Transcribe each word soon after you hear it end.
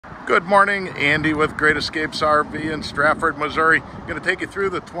Good morning, Andy with Great Escapes RV in Stratford, Missouri. I'm going to take you through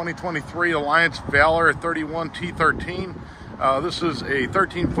the 2023 Alliance Valor 31T13. This is a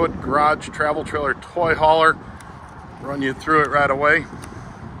 13-foot garage travel trailer toy hauler. Run you through it right away.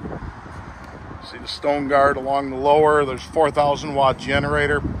 See the stone guard along the lower. There's 4,000 watt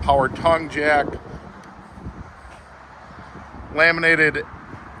generator, power tongue jack, laminated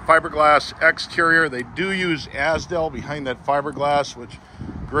fiberglass exterior. They do use Asdel behind that fiberglass, which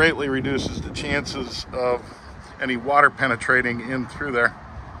greatly reduces the chances of any water penetrating in through there.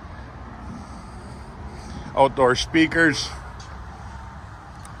 Outdoor speakers,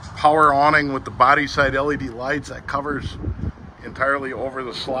 power awning with the body side LED lights that covers entirely over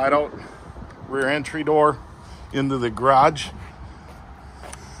the slide out. Rear entry door into the garage.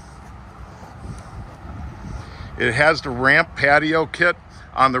 It has the ramp patio kit.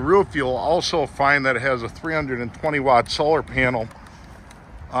 On the roof, you'll also find that it has a 320 watt solar panel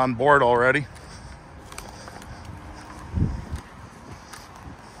on board already.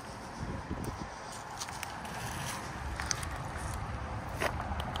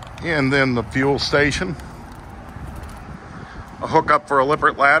 And then the fuel station. A hookup for a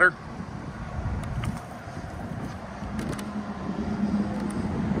lippert ladder.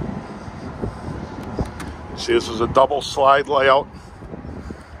 See, this is a double slide layout.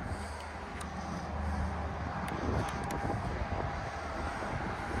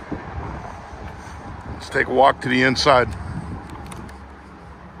 Let's take a walk to the inside.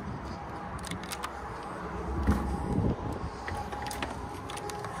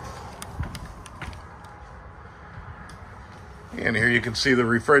 And here you can see the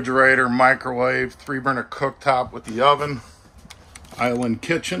refrigerator, microwave, 3-burner cooktop with the oven, island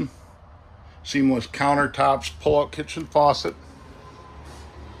kitchen, seamless countertops, pull-out kitchen faucet.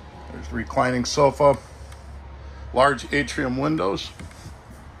 There's the reclining sofa, large atrium windows.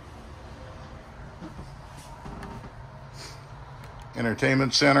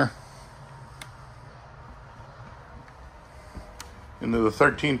 Entertainment center. Into the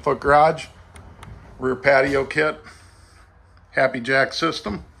 13-foot garage, rear patio kit, happy jack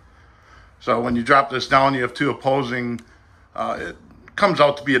system. So when you drop this down, you have two opposing, it comes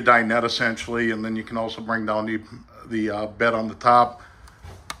out to be a dinette essentially, and then you can also bring down the bed on the top.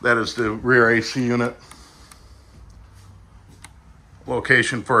 That is the rear AC unit.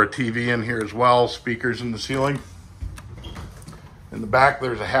 Location for a TV in here as well, speakers in the ceiling. In the back,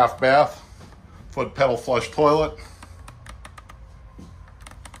 there's a half bath, foot pedal flush toilet.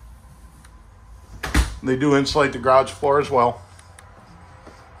 They do insulate the garage floor as well.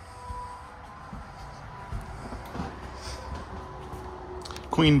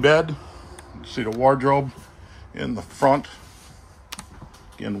 Queen bed. See the wardrobe in the front.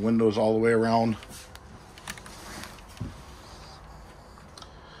 Again, windows all the way around.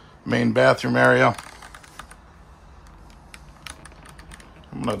 Main bathroom area.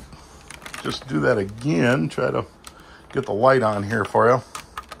 I'm gonna just do that again, try to get the light on here for you.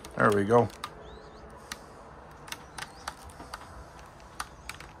 There we go.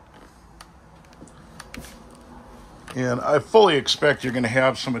 And I fully expect you're going to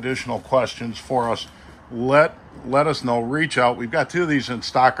have some additional questions for us. Let us know, reach out. We've got 2 of these in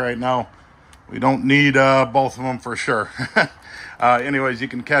stock right now. We don't need both of them for sure. Anyways, you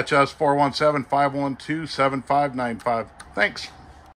can catch us 417-512-7595. Thanks.